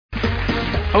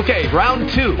Okay, round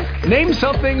two. Name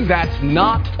something that's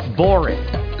not boring.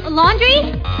 A laundry?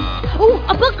 Ooh,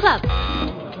 a book club.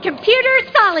 Computer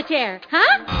solitaire,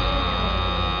 huh?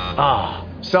 Ah,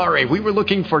 sorry, we were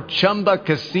looking for Chumba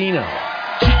Casino.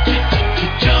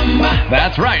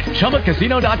 That's right,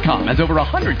 ChumbaCasino.com has over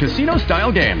 100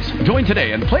 casino-style games. Join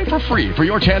today and play for free for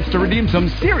your chance to redeem some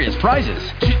serious prizes.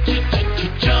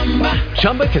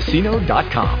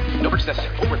 ChumbaCasino.com. No purchase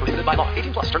necessary. Void where prohibited by law.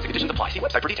 18 plus. Terms and conditions apply. See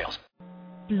website for details.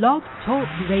 Blog Talk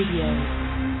Radio.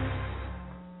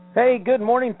 Hey, good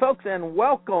morning, folks, and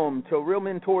welcome to Real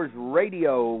Mentors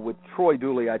Radio with Troy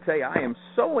Dooley. I tell you, I am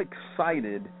so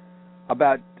excited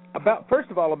about first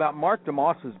of all, about Art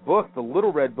DeMoss's book, The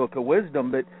Little Red Book of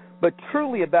Wisdom, but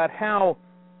truly about how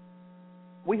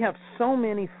we have so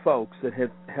many folks that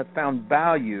have found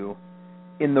value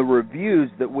in the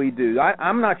reviews that we do.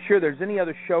 I'm not sure there's any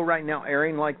other show right now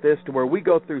airing like this to where we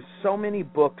go through so many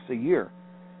books a year.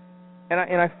 And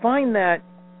I find that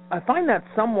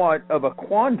somewhat of a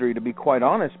quandary, to be quite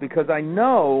honest, because I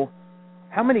know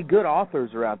how many good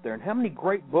authors are out there and how many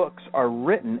great books are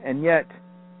written, and yet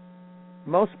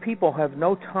most people have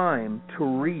no time to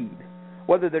read.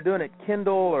 Whether they're doing it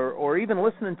Kindle or even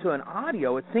listening to an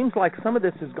audio, it seems like some of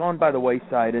this has gone by the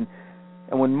wayside. And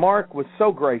when Mark was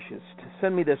so gracious to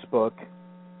send me this book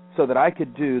so that I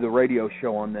could do the radio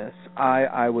show on this,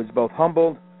 I was both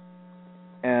humbled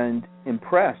and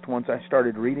impressed once I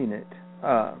started reading it.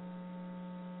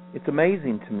 It's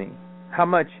amazing to me how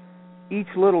much each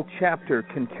little chapter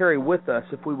can carry with us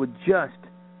if we would just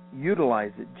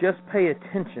utilize it, just pay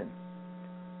attention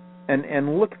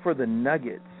and look for the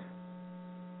nuggets.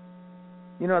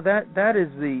 You know, that is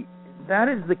the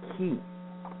key.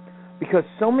 Because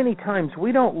so many times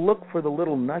we don't look for the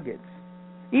little nuggets.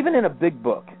 Even in a big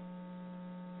book.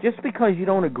 Just because you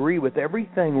don't agree with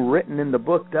everything written in the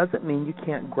book doesn't mean you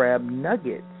can't grab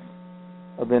nuggets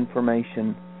of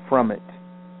information from it.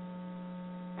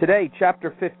 Today,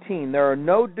 chapter 15, there are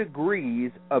no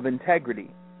degrees of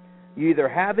integrity. You either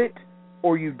have it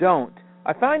or you don't.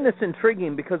 I find this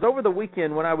intriguing because over the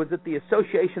weekend when I was at the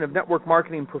Association of Network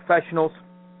Marketing Professionals,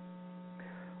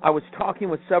 I was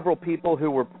talking with several people who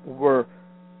were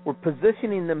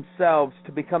positioning themselves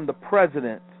to become the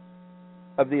president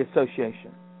of the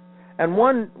association. And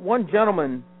one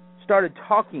gentleman started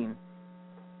talking,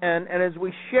 and as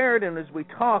we shared and as we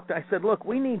talked, I said, look,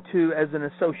 we need to, as an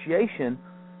association,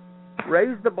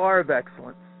 raise the bar of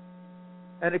excellence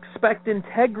and expect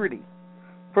integrity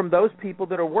from those people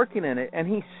that are working in it. And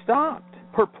he stopped,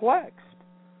 perplexed.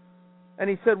 And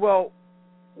he said, well,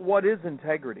 what is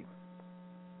integrity?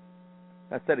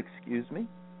 I said, excuse me?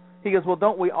 He goes, well,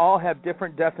 don't we all have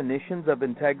different definitions of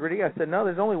integrity? I said, no,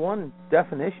 there's only one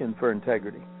definition for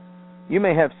integrity. You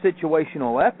may have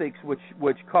situational ethics,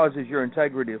 which causes your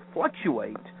integrity to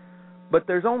fluctuate, but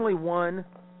there's only one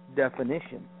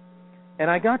definition. And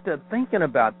I got to thinking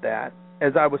about that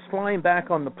as I was flying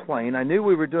back on the plane. I knew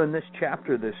we were doing this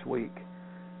chapter this week.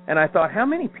 And I thought, how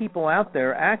many people out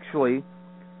there actually,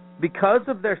 because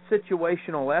of their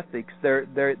situational ethics,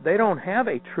 they don't have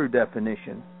a true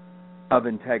definition of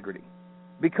integrity.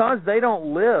 Because they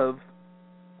don't live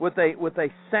with a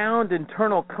sound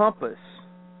internal compass,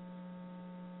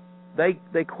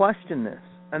 they question this.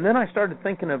 And then I started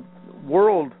thinking of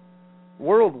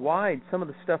worldwide some of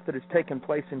the stuff that has taken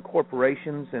place in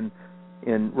corporations and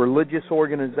in religious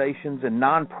organizations and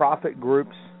nonprofit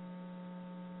groups,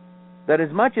 that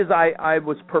as much as I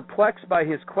was perplexed by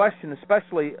his question,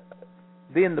 especially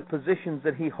being the positions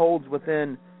that he holds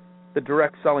within the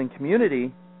direct selling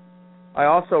community, I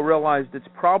also realized it's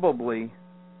probably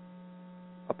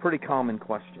a pretty common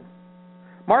question.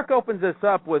 Mark opens this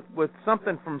up with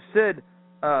something from Sid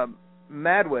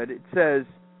Madwed. It says,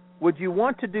 would you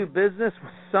want to do business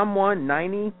with someone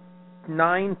 99%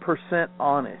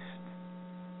 honest?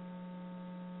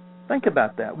 Think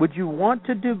about that. Would you want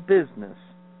to do business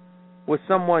with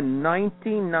someone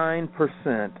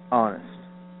 99% honest?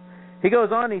 He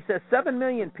goes on, he says, 7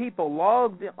 million people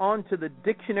logged onto the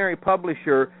dictionary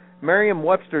publisher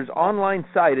Merriam-Webster's online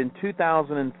site in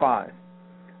 2005,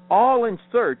 all in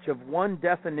search of one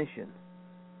definition.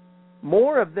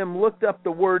 More of them looked up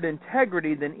the word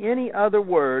integrity than any other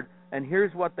word, and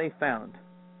here's what they found.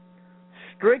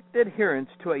 Strict adherence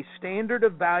to a standard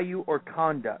of value or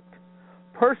conduct,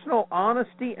 personal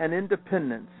honesty and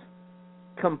independence,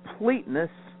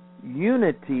 completeness,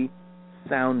 unity,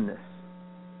 soundness.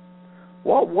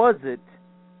 What was it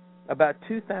about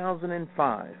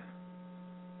 2005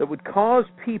 that would cause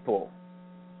people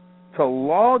to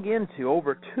log into,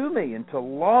 over 2 million, to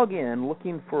log in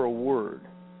looking for a word?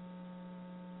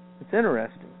 It's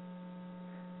interesting.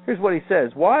 Here's what he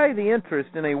says. Why the interest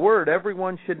in a word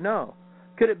everyone should know?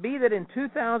 Could it be that in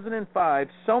 2005,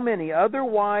 so many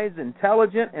otherwise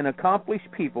intelligent and accomplished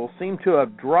people seem to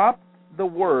have dropped the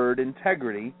word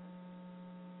integrity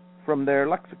from their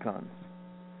lexicons?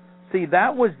 See,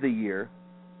 that was the year.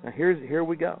 Now here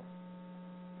we go.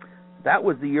 That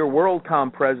was the year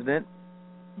WorldCom president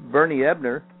Bernie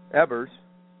Ebbers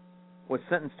was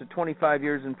sentenced to 25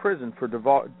 years in prison for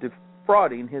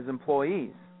defrauding his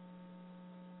employees.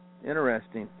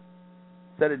 Interesting.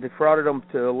 Said it defrauded him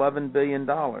to $11 billion.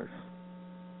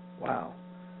 Wow.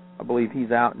 I believe he's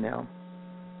out now.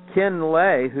 Ken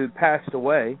Lay, who passed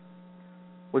away,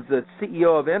 was the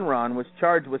CEO of Enron, was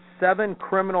charged with 7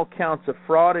 criminal counts of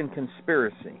fraud and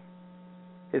conspiracy.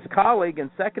 His colleague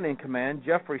and second-in-command,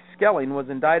 Jeffrey Skelling,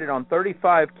 was indicted on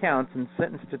 35 counts and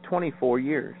sentenced to 24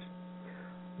 years.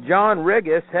 John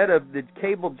Riggis, head of the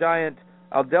cable giant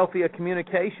Adelphia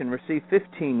Communication, received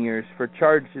 15 years for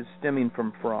charges stemming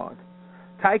from fraud.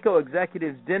 Tyco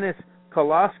executives Dennis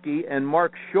Koloski and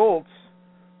Mark Schultz,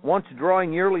 once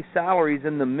drawing yearly salaries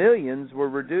in the millions, were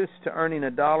reduced to earning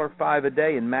 $1.05 a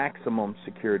day in maximum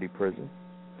security prison.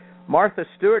 Martha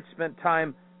Stewart spent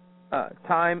time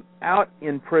out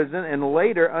in prison and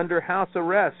later under house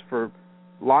arrest for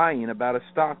lying about a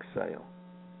stock sale.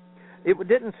 It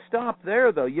didn't stop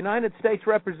there, though. United States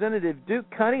Representative Duke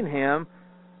Cunningham's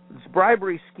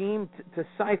bribery scheme to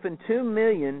siphon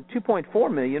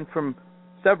 $2.4 million from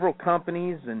several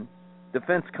companies and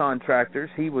defense contractors.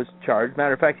 He was charged.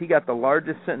 Matter of fact, he got the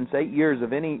largest sentence, 8 years,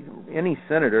 of any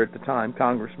senator at the time,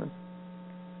 congressman.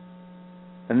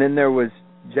 And then there was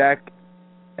Jack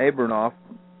Abramoff,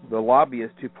 the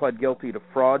lobbyist who pled guilty to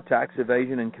fraud, tax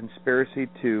evasion, and conspiracy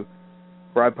to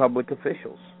bribe public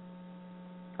officials.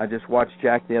 I just watched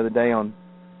Jack the other day on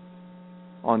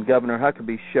Governor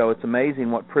Huckabee's show. It's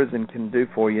amazing what prison can do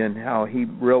for you and how he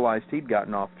realized he'd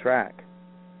gotten off track.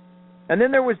 And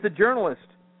then there was the journalist,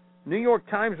 New York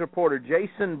Times reporter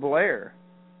Jason Blair,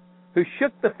 who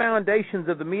shook the foundations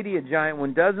of the media giant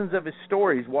when dozens of his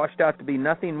stories washed out to be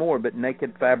nothing more but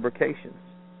naked fabrications.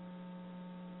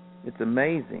 It's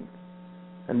amazing.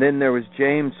 And then there was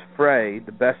James Frey,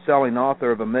 the best-selling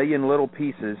author of A Million Little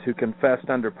Pieces, who confessed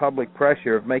under public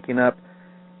pressure of making up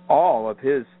all of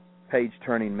his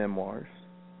page-turning memoirs.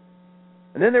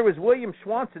 And then there was William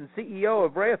Swanson, CEO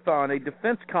of Raytheon, a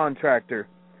defense contractor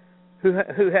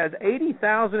who has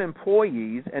 80,000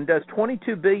 employees and does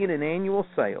 $22 billion in annual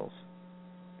sales.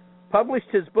 Published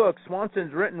his book,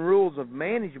 Swanson's Written Rules of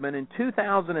Management, in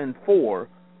 2004,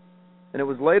 and it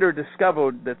was later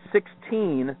discovered that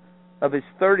 16 of his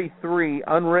 33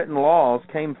 unwritten laws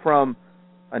came from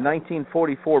a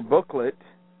 1944 booklet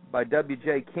by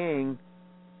W.J. King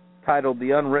titled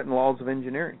The Unwritten Laws of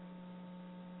Engineering.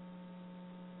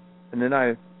 And then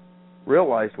I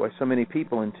realized why so many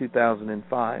people in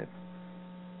 2005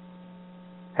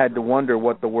 had to wonder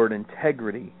what the word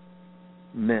integrity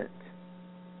meant.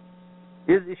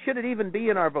 Should it even be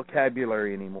in our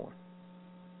vocabulary anymore?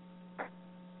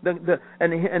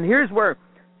 And here's where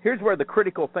the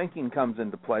critical thinking comes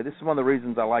into play. This is one of the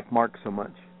reasons I like Mark so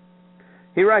much.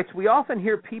 He writes, we often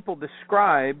hear people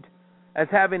described as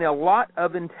having a lot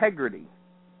of integrity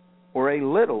or a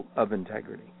little of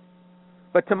integrity.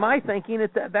 But to my thinking,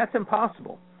 that's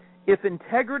impossible. If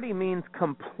integrity means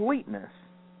completeness,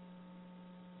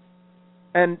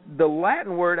 and the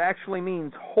Latin word actually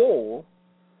means whole,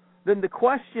 then the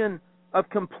question of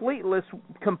completeness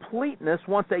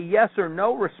wants a yes or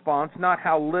no response, not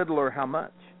how little or how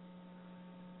much.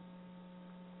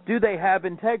 Do they have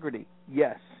integrity?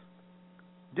 Yes.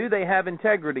 Do they have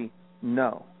integrity?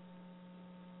 No.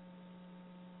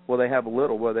 Will they have a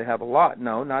little? Will they have a lot?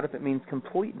 No, not if it means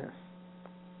completeness.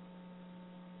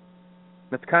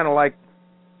 It's kind of like,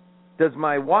 does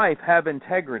my wife have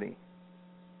integrity?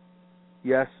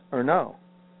 Yes or no?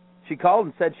 She called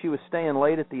and said she was staying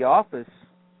late at the office,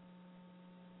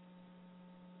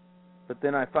 but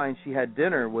then I find she had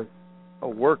dinner with a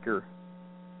worker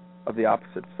of the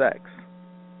opposite sex.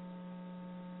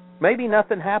 Maybe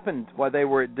nothing happened while they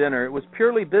were at dinner. It was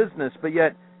purely business, but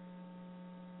yet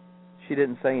she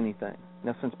didn't say anything.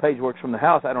 Now, since Paige works from the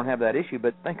house, I don't have that issue,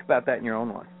 but think about that in your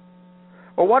own life.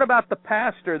 Or what about the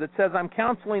pastor that says, I'm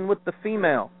counseling with the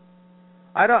female?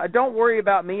 Don't worry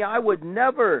about me. I would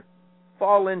never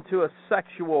fall into a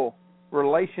sexual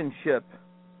relationship,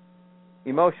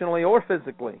 emotionally or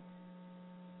physically.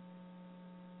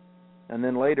 And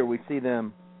then later we see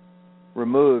them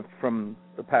removed from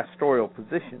the pastoral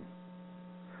position.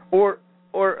 Or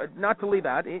not to leave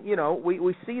out,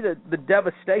 we see the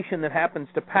devastation that happens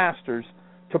to pastors,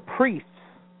 to priests.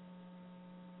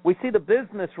 We see the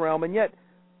business realm, and yet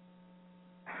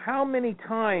how many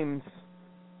times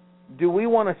do we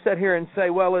want to sit here and say,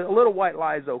 well, a little white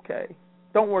lie is okay.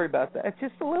 Don't worry about that. It's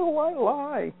just a little white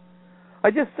lie.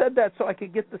 I just said that so I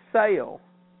could get the sale.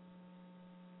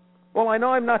 Well, I know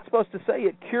I'm not supposed to say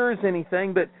it cures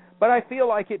anything, but I feel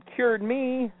like it cured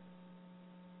me.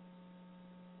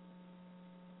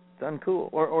 It's uncool.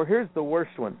 Or here's the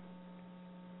worst one.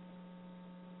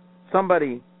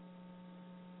 Somebody,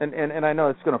 and I know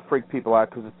it's going to freak people out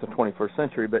because it's the 21st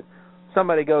century, but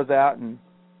somebody goes out and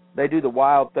they do the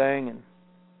wild thing, and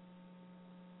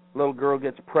a little girl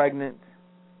gets pregnant.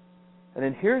 And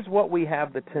then here's what we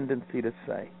have the tendency to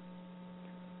say.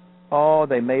 Oh,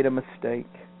 they made a mistake.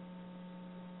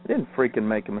 They didn't freaking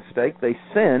make a mistake. They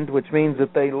sinned, which means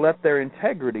that they let their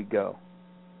integrity go.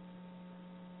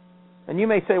 And you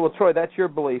may say, well, Troy, that's your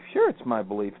belief. Sure, it's my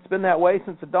belief. It's been that way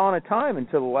since the dawn of time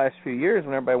until the last few years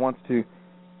when everybody wants to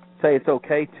say it's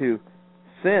okay to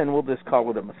sin. We'll just call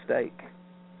it a mistake.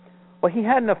 Well, he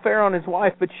had an affair on his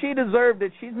wife, but she deserved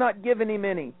it. She's not giving him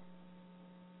any.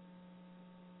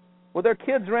 Well, their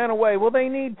kids ran away. Well, they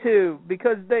need to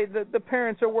because the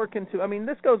parents are working too. I mean,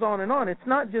 this goes on and on. It's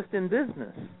not just in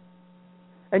business.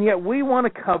 And yet we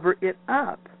want to cover it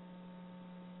up.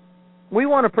 We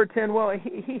want to pretend, well,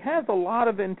 he has a lot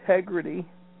of integrity.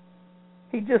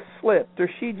 He just slipped or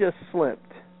she just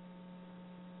slipped.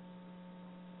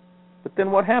 But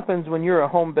then what happens when you're a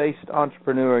home-based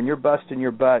entrepreneur and you're busting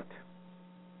your butt?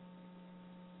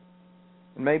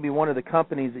 And maybe one of the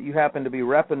companies that you happen to be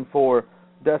repping for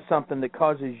does something that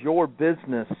causes your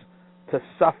business to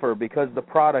suffer because the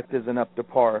product isn't up to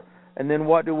par. And then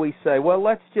what do we say? Well,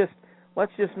 let's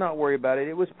just not worry about it.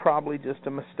 It was probably just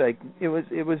a mistake. It was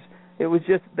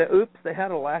just they had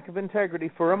a lack of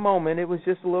integrity for a moment. It was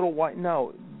just a little white.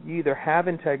 No, you either have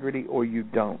integrity or you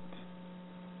don't.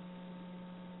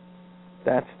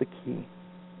 That's the key.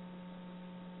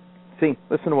 See,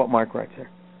 listen to what Mark writes here.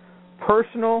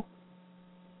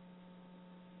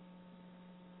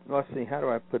 Let's see, how do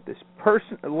I put this?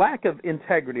 Lack of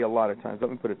integrity a lot of times,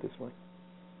 let me put it this way,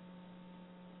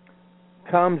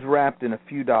 comes wrapped in a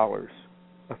few dollars,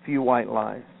 a few white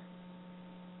lies,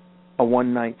 a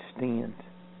one-night stand.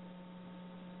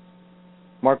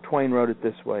 Mark Twain wrote it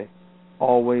this way,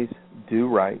 always do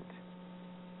right.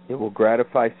 It will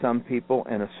gratify some people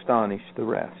and astonish the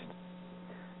rest.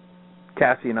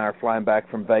 Cassie and I are flying back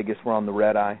from Vegas. We're on the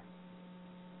red eye.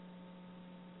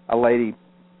 A lady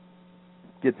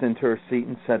gets into her seat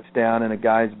and sits down, and a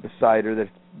guy's beside her. That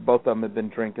both of them have been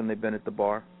drinking. They've been at the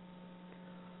bar.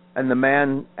 And the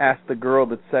man asked the girl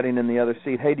that's sitting in the other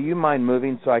seat, hey, do you mind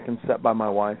moving so I can sit by my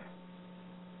wife?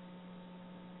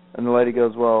 And the lady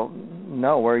goes, well,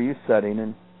 no, where are you sitting?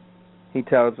 And he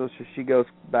tells us, so she goes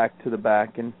back to the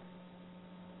back and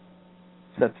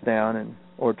sits down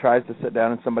or tries to sit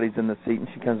down, and somebody's in the seat, and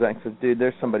she comes back and says, dude,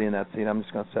 there's somebody in that seat. I'm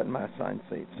just going to sit in my assigned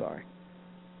seat. Sorry.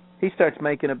 He starts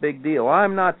making a big deal.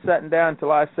 I'm not sitting down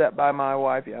until I sit by my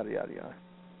wife, yada, yada, yada.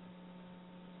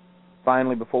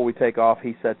 Finally, before we take off,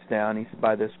 he sits down. He's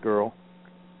by this girl.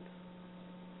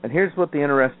 And here's what the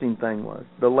interesting thing was.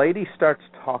 The lady starts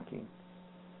talking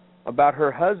about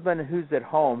her husband who's at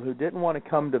home, who didn't want to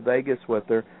come to Vegas with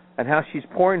her, and how she's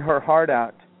pouring her heart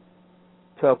out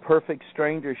to a perfect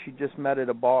stranger she just met at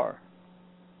a bar.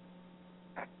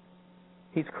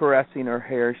 He's caressing her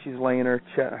hair. She's laying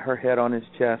her head on his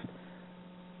chest.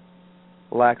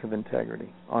 Lack of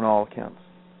integrity on all accounts.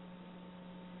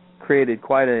 Created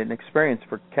quite an experience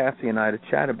for Cassie and I to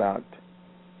chat about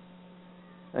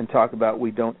and talk about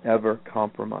we don't ever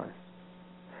compromise.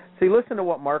 See, listen to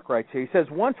what Mark writes here. He says,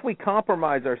 once we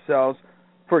compromise ourselves,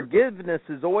 forgiveness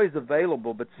is always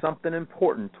available, but something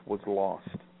important was lost.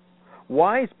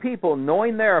 Wise people,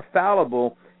 knowing they are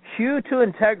fallible, hew to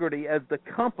integrity as the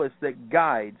compass that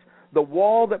guides, the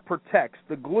wall that protects,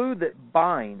 the glue that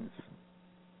binds.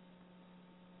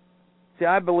 See,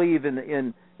 I believe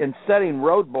in setting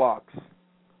roadblocks,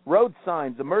 road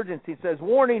signs, emergency says,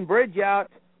 warning, bridge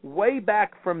out, way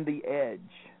back from the edge.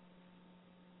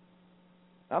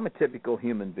 I'm a typical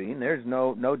human being. There's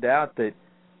no doubt that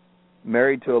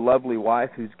married to a lovely wife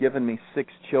who's given me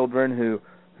 6 children, who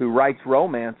writes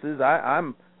romances,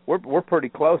 we're pretty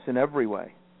close in every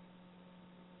way.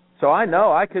 So I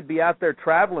know I could be out there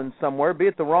traveling somewhere, be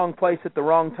at the wrong place at the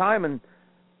wrong time, and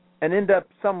end up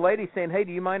some lady saying, hey,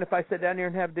 do you mind if I sit down here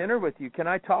and have dinner with you? Can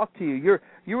I talk to you?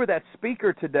 You were that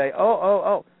speaker today.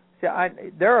 Oh. See,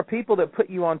 there are people that put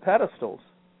you on pedestals.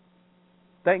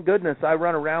 Thank goodness I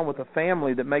run around with a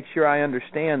family that makes sure I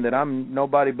understand that I'm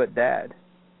nobody but dad,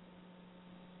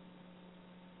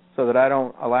 so that I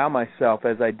don't allow myself,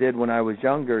 as I did when I was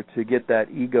younger, to get that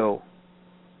ego.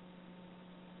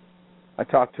 I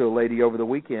talked to a lady over the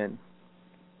weekend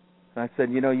And I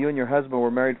said, you know, you and your husband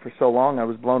were married for so long, I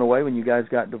was blown away when you guys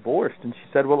got divorced. And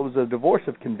she said, well, it was a divorce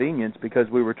of convenience because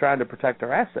we were trying to protect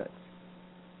our assets.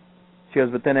 She goes,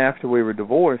 but then after we were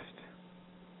divorced,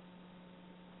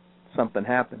 something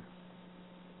happened.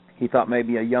 He thought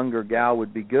maybe a younger gal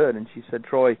would be good. And she said,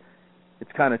 Troy,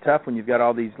 it's kind of tough when you've got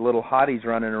all these little hotties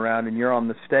running around and you're on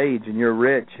the stage and you're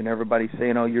rich and everybody's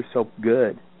saying, oh, you're so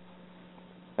good.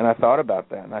 And I thought about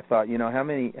that, and I thought, you know, how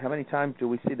many times do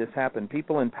we see this happen?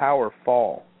 People in power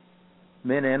fall,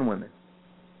 men and women.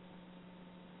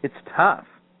 It's tough.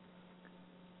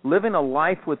 Living a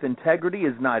life with integrity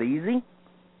is not easy,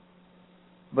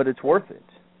 but it's worth it.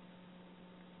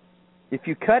 If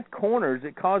you cut corners,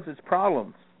 it causes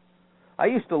problems. I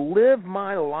used to live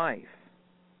my life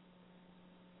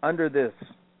under this.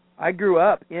 I grew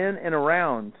up in and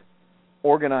around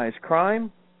organized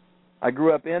crime. I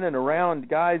grew up in and around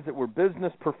guys that were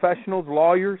business professionals,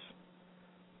 lawyers,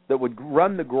 that would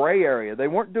run the gray area. They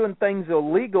weren't doing things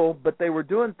illegal, but they were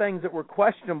doing things that were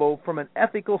questionable from an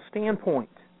ethical standpoint.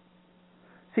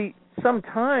 See,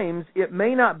 sometimes it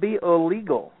may not be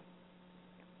illegal,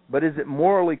 but is it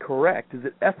morally correct? Is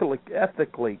it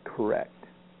ethically correct?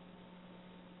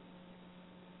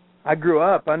 I grew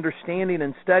up understanding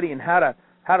and studying how to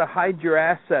hide your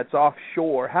assets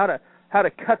offshore, how to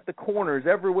cut the corners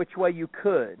every which way you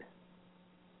could.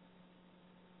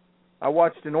 I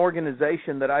watched an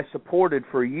organization that I supported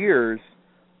for years.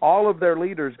 All of their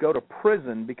leaders go to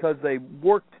prison because they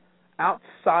worked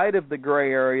outside of the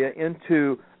gray area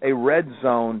into a red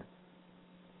zone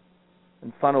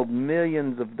and funneled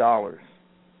millions of dollars.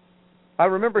 I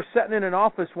remember sitting in an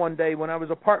office one day when I was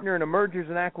a partner in a mergers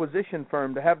and acquisition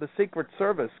firm to have the Secret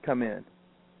Service come in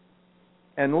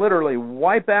and literally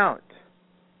wipe out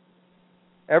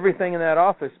everything in that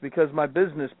office because my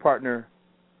business partner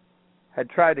had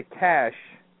tried to cash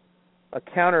a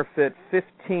counterfeit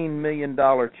 $15 million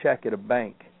check at a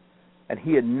bank. And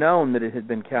he had known that it had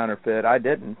been counterfeit. I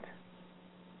didn't.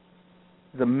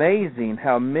 It's amazing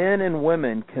how men and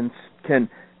women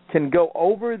can go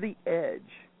over the edge.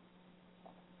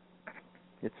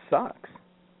 It sucks.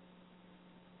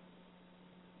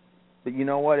 But you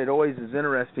know what? It always is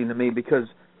interesting to me because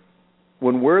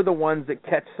when we're the ones that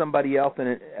catch somebody else in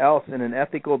an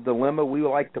ethical dilemma, we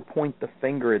like to point the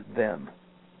finger at them.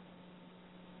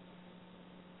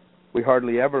 We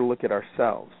hardly ever look at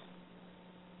ourselves.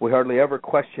 We hardly ever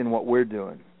question what we're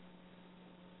doing.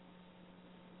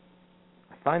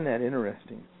 I find that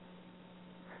interesting.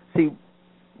 See,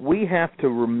 we have to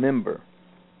remember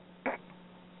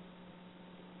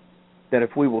that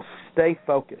if we will stay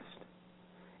focused,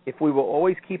 if we will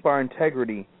always keep our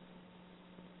integrity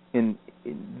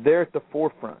there at the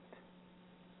forefront,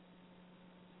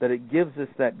 that it gives us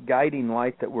that guiding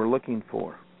light that we're looking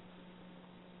for.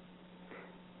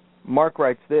 Mark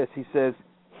writes this. He says,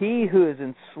 he who is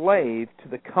enslaved to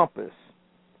the compass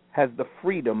has the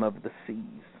freedom of the seas.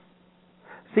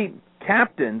 See,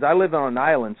 captains, I live on an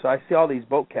island, so I see all these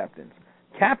boat captains.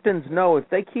 Captains know if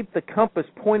they keep the compass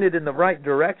pointed in the right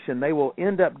direction, they will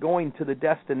end up going to the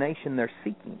destination they're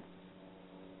seeking.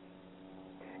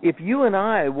 If you and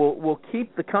I will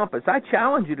keep the compass, I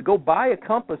challenge you to go buy a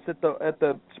compass at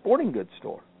the sporting goods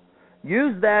store.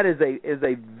 Use that as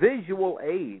a visual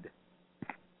aid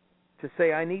to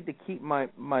say, I need to keep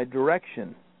my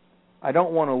direction. I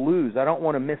don't want to lose. I don't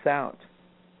want to miss out.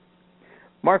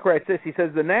 Mark writes this. He says,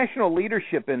 the National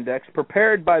Leadership Index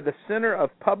prepared by the Center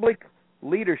of Public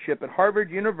Leadership at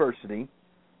Harvard University's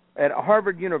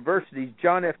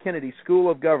John F. Kennedy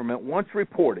School of Government once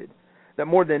reported that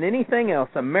more than anything else,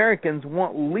 Americans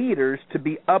want leaders to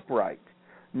be upright.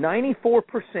 94%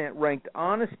 ranked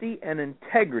honesty and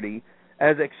integrity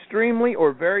as extremely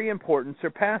or very important,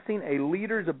 surpassing a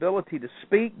leader's ability to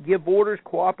speak, give orders,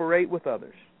 cooperate with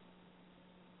others.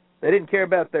 They didn't care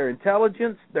about their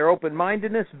intelligence, their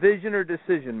open-mindedness, vision, or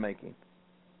decision-making.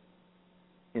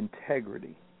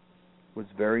 Integrity was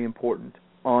very important.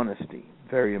 Honesty,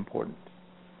 very important.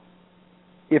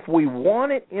 If we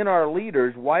want it in our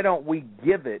leaders, why don't we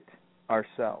give it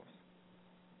ourselves?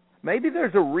 Maybe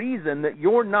there's a reason that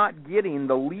you're not getting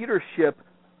the leadership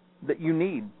that you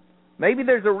need. Maybe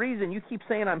there's a reason you keep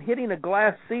saying, I'm hitting a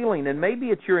glass ceiling, and maybe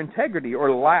it's your integrity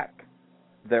or lack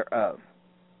thereof.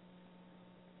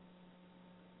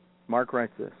 Mark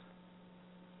writes this.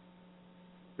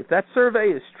 If that survey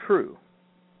is true,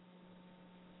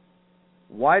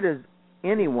 why does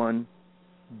anyone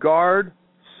guard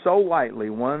so lightly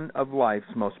one of life's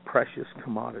most precious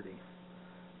commodities?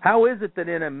 How is it that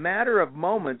in a matter of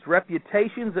moments,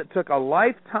 reputations that took a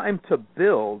lifetime to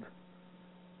build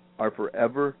are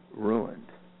forever ruined?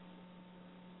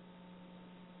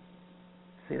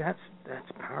 See, that's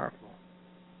powerful.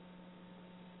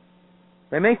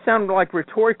 They may sound like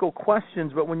rhetorical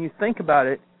questions, but when you think about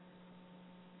it,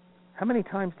 how many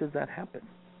times does that happen?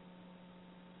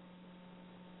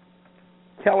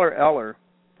 Carl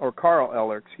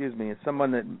Eller, is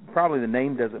someone that probably the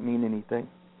name doesn't mean anything.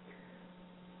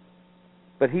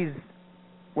 But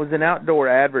was in outdoor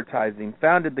advertising,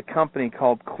 founded the company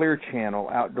called Clear Channel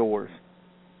Outdoors.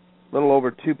 A little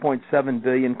over $2.7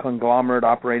 billion conglomerate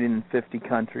operating in 50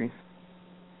 countries.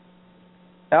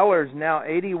 Eller's now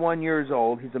 81 years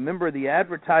old. He's a member of the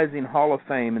Advertising Hall of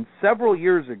Fame, and several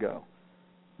years ago,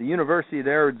 the University of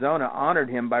Arizona honored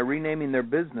him by renaming their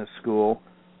business school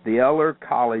the Eller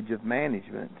College of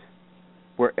Management,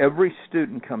 where every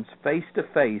student comes face to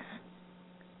face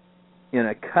in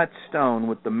a cut stone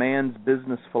with the man's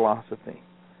business philosophy.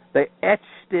 They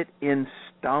etched it in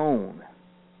stone.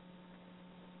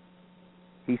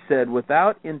 He said,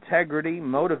 without integrity,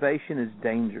 motivation is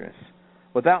dangerous.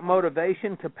 Without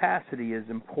motivation, capacity is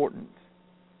important.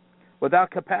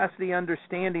 Without capacity,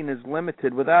 understanding is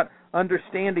limited. Without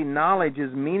understanding, knowledge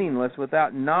is meaningless.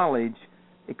 Without knowledge,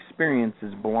 experience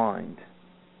is blind.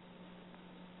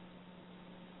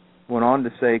 Went on to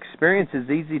say, experience is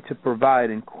easy to provide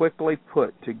and quickly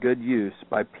put to good use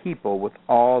by people with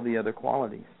all the other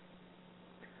qualities.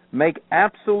 Make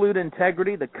absolute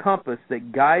integrity the compass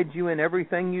that guides you in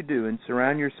everything you do, and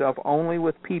surround yourself only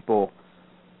with people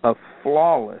of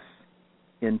flawless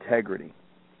integrity.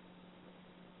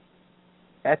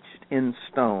 Etched in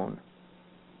stone.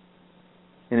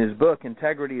 In his book,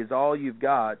 Integrity is All You've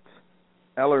Got,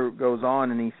 Eller goes on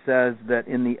and he says that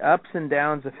in the ups and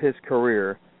downs of his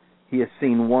career, he has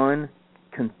seen one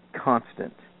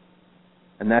constant,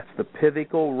 and that's the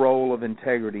pivotal role of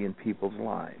integrity in people's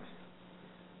lives.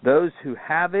 Those who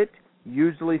have it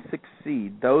usually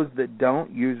succeed. Those that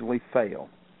don't usually fail.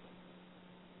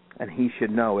 And he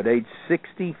should know, at age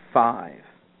 65,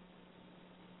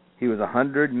 he was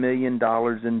 $100 million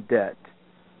in debt,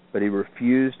 but he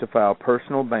refused to file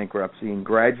personal bankruptcy and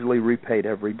gradually repaid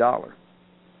every dollar.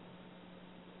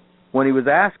 When he was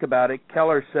asked about it,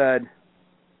 Carl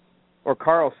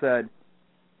said,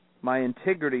 my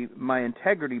integrity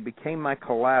became my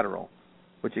collateral,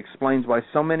 which explains why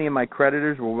so many of my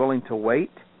creditors were willing to wait,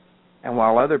 and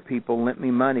while other people lent me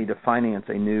money to finance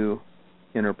a new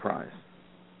enterprise.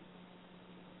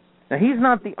 Now, he's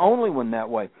not the only one that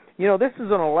way. You know, this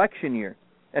is an election year,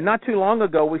 and not too long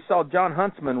ago we saw John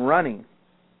Huntsman running.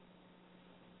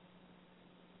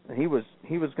 And he was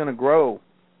going to grow,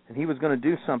 and he was going to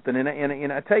do something. And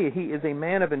I tell you, he is a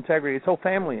man of integrity. His whole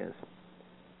family is.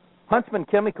 Huntsman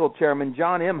Chemical Chairman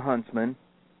John M. Huntsman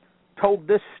told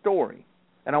this story,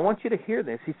 and I want you to hear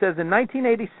this. He says, in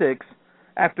 1986,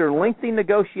 after lengthy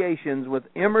negotiations with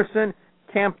Emerson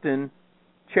Campton,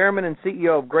 Chairman and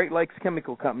CEO of Great Lakes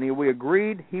Chemical Company, we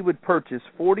agreed he would purchase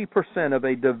 40% of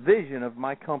a division of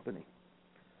my company.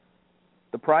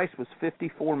 The price was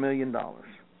 $54 million.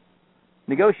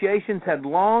 Negotiations had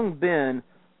long been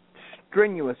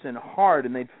strenuous and hard,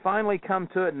 and they'd finally come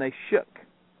to it, and they shook.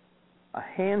 A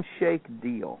handshake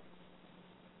deal.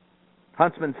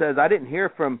 Huntsman says, I didn't hear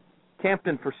from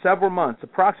Campton for several months.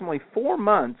 Approximately 4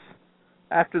 months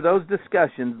after those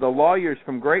discussions, the lawyers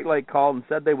from Great Lake called and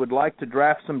said they would like to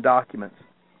draft some documents.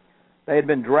 They had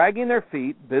been dragging their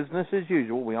feet, business as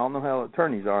usual. We all know how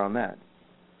attorneys are on that.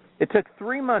 It took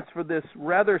 3 months for this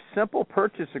rather simple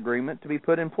purchase agreement to be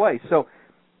put in place. So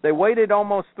they waited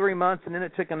almost 3 months, and then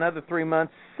it took another 3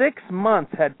 months. 6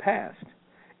 months had passed.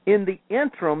 In the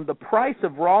interim, the price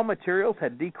of raw materials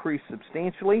had decreased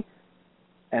substantially,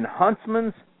 and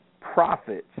Huntsman's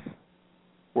profits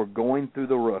were going through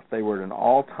the roof. They were at an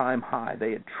all-time high.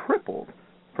 They had tripled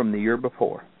from the year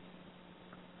before.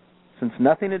 Since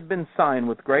nothing had been signed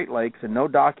with Great Lakes and no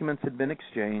documents had been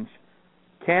exchanged,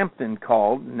 Campton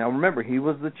called. Now remember, he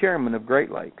was the chairman of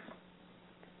Great Lakes.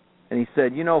 And he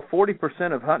said,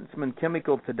 40% of Huntsman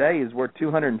Chemical today is worth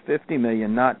 $250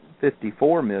 million, not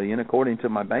 $54 million, according to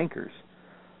my bankers.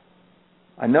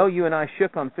 I know you and I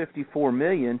shook on $54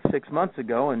 million 6 months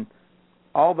ago, and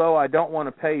although I don't want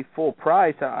to pay full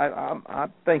price, I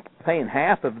think paying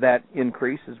half of that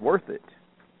increase is worth it.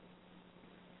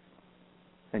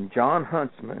 And John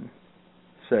Huntsman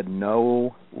said,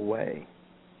 no way.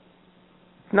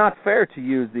 It's not fair to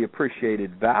use the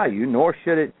appreciated value, nor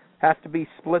should it have to be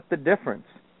split the difference.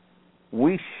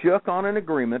 We shook on an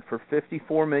agreement for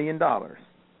 $54 million.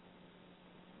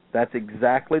 That's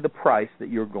exactly the price that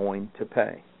you're going to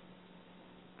pay.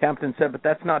 Campton said, but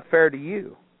that's not fair to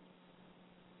you.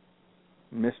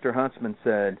 Mr. Huntsman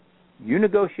said, you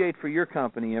negotiate for your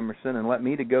company, Emerson, and let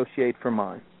me negotiate for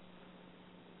mine.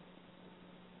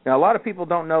 Now, a lot of people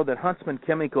don't know that Huntsman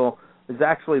Chemical is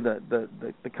actually the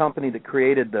company that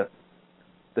created the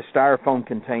the styrofoam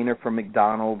container from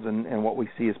McDonald's and what we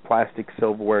see as plastic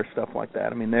silverware, stuff like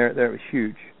that. I mean, they're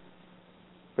huge.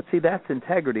 But see, that's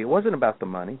integrity. It wasn't about the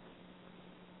money.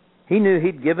 He knew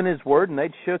he'd given his word and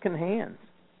they'd shaken hands.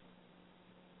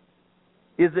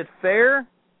 Is it fair?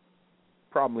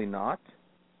 Probably not.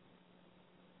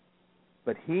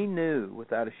 But he knew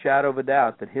without a shadow of a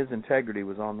doubt that his integrity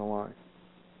was on the line.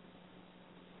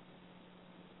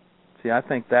 See, I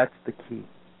think that's the key.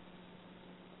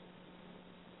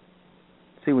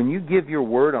 See, when you give your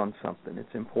word on something,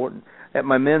 it's important. At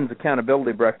my men's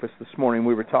accountability breakfast this morning,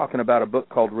 we were talking about a book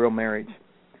called Real Marriage.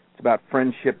 It's about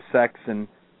friendship, sex, and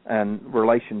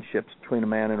relationships between a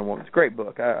man and a woman. It's a great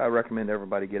book. I recommend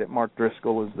everybody get it. Mark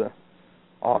Driscoll is the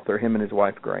author, him and his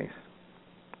wife, Grace.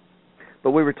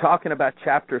 But we were talking about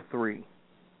chapter 3,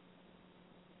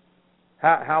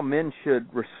 how men should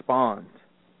respond.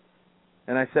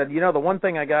 And I said, the one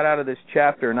thing I got out of this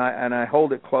chapter, and I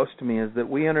hold it close to me, is that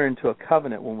we enter into a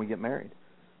covenant when we get married.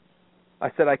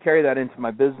 I said I carry that into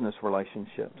my business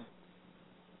relationships.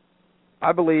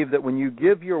 I believe that when you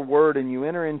give your word and you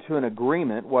enter into an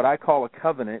agreement, what I call a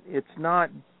covenant, it's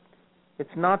not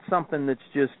something that's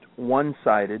just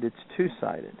one-sided, it's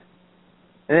two-sided.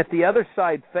 And if the other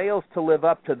side fails to live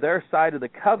up to their side of the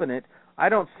covenant, I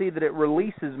don't see that it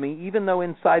releases me, even though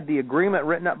inside the agreement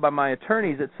written up by my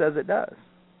attorneys it says it does.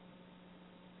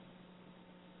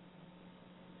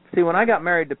 See, when I got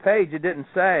married to Paige, it didn't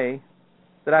say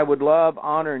that I would love,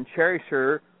 honor, and cherish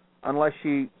her unless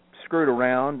she screwed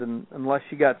around, and unless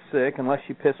she got sick, unless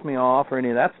she pissed me off, or any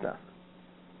of that stuff.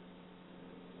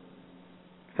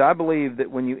 So I believe that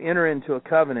when you enter into a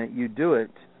covenant, you do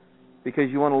it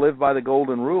because you want to live by the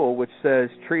golden rule, which says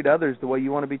treat others the way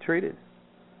you want to be treated.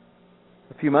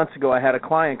 A few months ago, I had a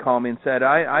client call me and said,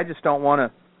 I just don't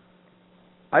want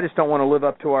to live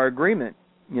up to our agreement.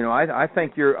 I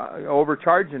think you're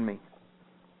overcharging me.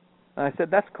 And I said,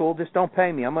 that's cool. Just don't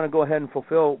pay me. I'm going to go ahead and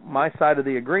fulfill my side of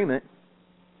the agreement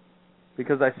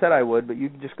because I said I would, but you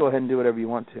can just go ahead and do whatever you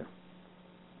want to.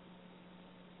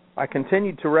 I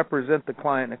continued to represent the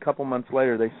client, and a couple months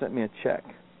later, they sent me a check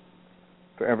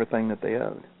for everything that they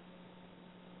owed.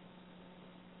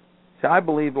 See, I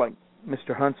believe, like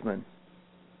Mr. Huntsman,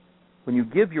 when you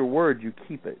give your word, you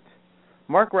keep it.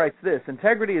 Mark writes this,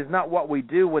 integrity is not what we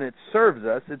do when it serves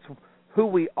us, it's who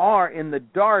we are in the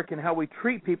dark and how we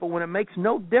treat people when it makes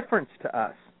no difference to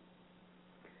us.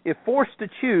 If forced to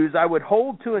choose, I would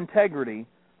hold to integrity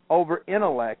over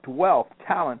intellect, wealth,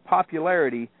 talent,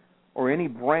 popularity, or any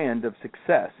brand of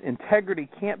success. Integrity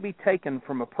can't be taken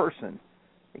from a person.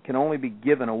 It can only be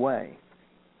given away.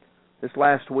 This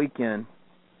last weekend,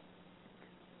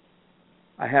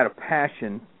 I had a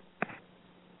passion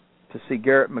to see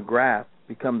Garrett McGrath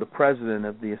become the president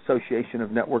of the Association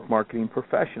of Network Marketing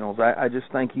Professionals. I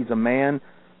just think he's a man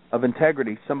of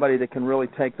integrity, somebody that can really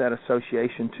take that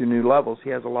association to new levels. He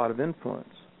has a lot of influence.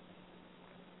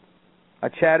 I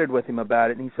chatted with him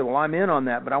about it, and he said, well, I'm in on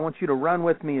that, but I want you to run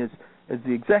with me as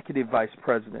the executive vice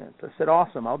president. I said,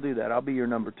 awesome, I'll do that. I'll be your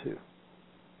number 2.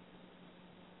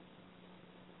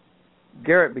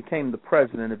 Garrett became the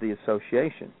president of the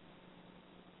association.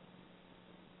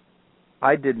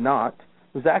 I did not.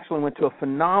 It was actually went to a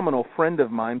phenomenal friend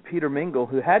of mine, Peter Mingle,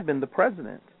 who had been the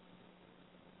president.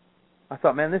 I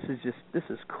thought, man, this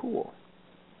is cool.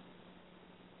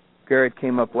 Garrett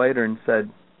came up later and said,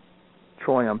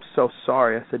 Troy, I'm so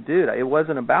sorry. I said, dude, it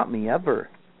wasn't about me ever.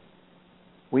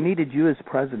 We needed you as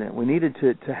president. We needed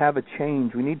to have a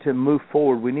change. We need to move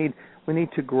forward. We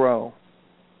need to grow.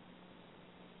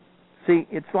 See,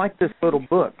 it's like this little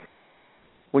book.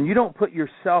 When you don't put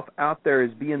yourself out there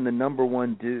as being the number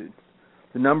one dude,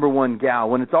 the number one gal,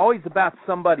 when it's always about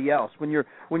somebody else, when you're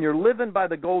living by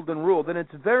the golden rule, then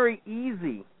it's very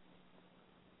easy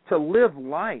to live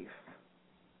life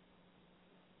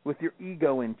with your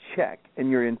ego in check and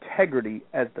your integrity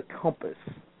as the compass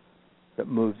that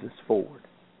moves us forward.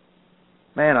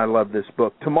 Man, I love this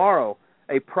book. Tomorrow,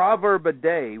 a proverb a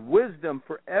day, wisdom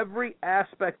for every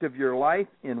aspect of your life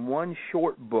in one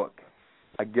short book.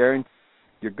 I guarantee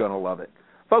you're going to love it.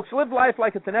 Folks, live life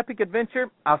like it's an epic adventure.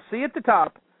 I'll see you at the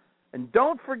top. And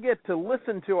don't forget to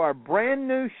listen to our brand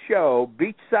new show,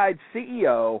 Beachside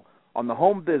CEO, on the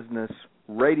Home Business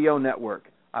Radio Network.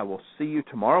 I will see you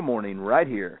tomorrow morning right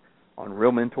here on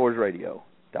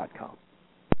RealMentorsRadio.com.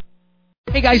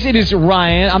 Hey guys, it is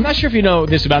Ryan. I'm not sure if you know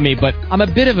this about me, but I'm a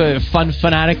bit of a fun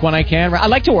fanatic when I can. I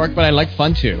like to work, but I like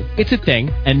fun too. It's a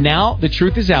thing. And now the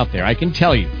truth is out there. I can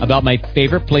tell you about my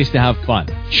favorite place to have fun.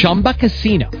 Chumba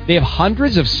Casino. They have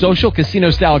hundreds of social casino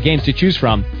style games to choose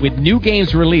from with new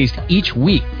games released each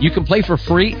week. You can play for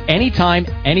free anytime,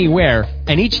 anywhere.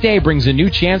 And each day brings a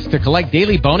new chance to collect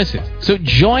daily bonuses. So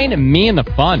join me in the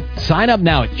fun. Sign up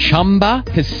now at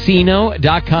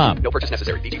ChumbaCasino.com. No purchase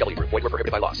necessary. VGW Group. Void where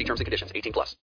prohibited by law. See terms and conditions. 18+.